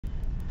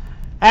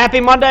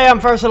Happy Monday. I'm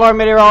First Alert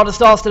Meteorologist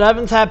Austin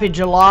Evans. Happy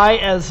July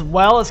as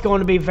well. It's going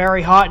to be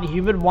very hot and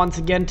humid once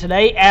again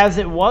today, as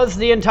it was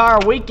the entire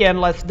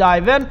weekend. Let's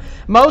dive in.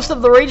 Most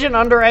of the region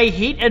under a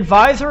heat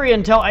advisory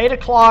until 8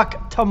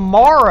 o'clock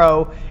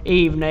tomorrow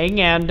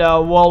evening, and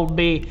we'll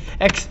be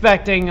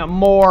expecting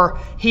more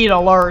heat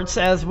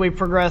alerts as we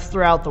progress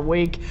throughout the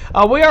week.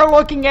 We are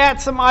looking at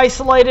some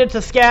isolated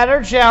to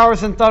scattered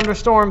showers and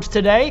thunderstorms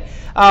today,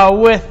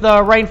 with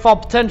rainfall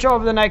potential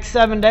over the next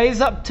 7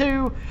 days up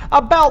to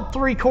about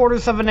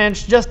 3/4 of an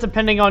inch, just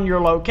depending on your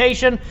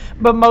location,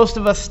 but most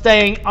of us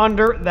staying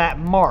under that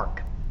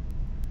mark.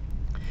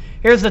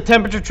 Here's the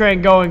temperature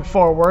trend going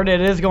forward.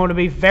 It is going to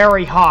be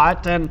very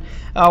hot, and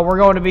we're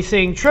going to be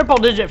seeing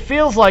triple-digit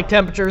feels-like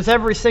temperatures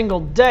every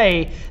single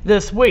day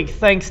this week,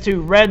 thanks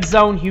to red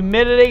zone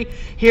humidity.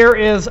 Here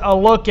is a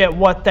look at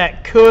what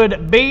that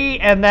could be,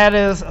 and that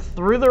is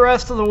through the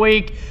rest of the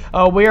week,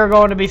 we are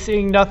going to be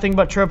seeing nothing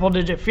but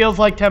triple-digit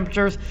feels-like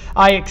temperatures.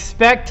 I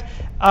expect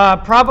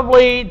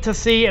probably to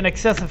see an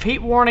excessive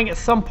heat warning at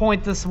some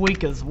point this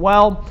week as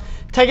well.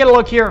 Taking a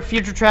look here at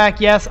future track,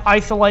 yes,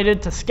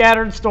 isolated to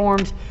scattered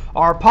storms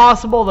are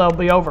possible. They'll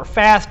be over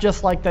fast,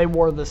 just like they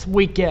were this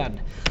weekend.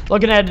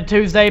 Looking ahead to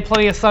Tuesday,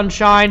 plenty of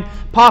sunshine.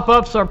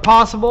 Pop-ups are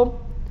possible.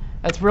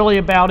 That's really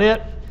about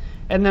it.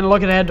 And then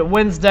looking ahead to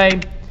Wednesday,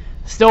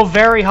 still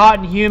very hot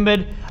and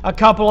humid. A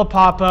couple of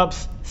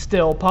pop-ups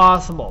still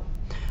possible.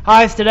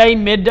 Highs today,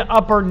 mid to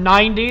upper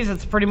 90s.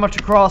 It's pretty much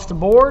across the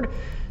board.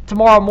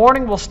 Tomorrow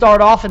morning, we'll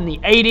start off in the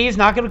 80s.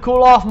 Not going to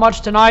cool off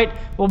much tonight.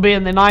 We'll be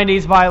in the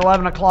 90s by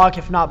 11 o'clock,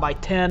 if not by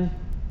 10.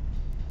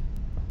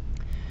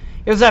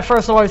 Here's that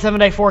First Alert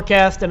 7-day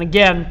forecast. And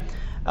again,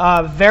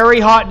 very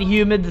hot and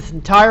humid this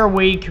entire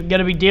week. We're going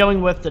to be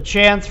dealing with the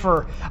chance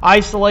for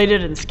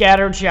isolated and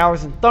scattered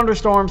showers and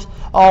thunderstorms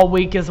all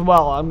week as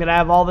well. I'm going to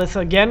have all this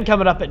again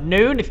coming up at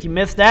noon. If you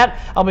missed that,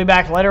 I'll be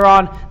back later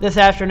on this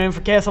afternoon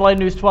for KSLA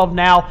News 12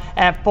 Now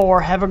at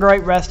 4. Have a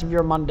great rest of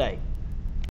your Monday.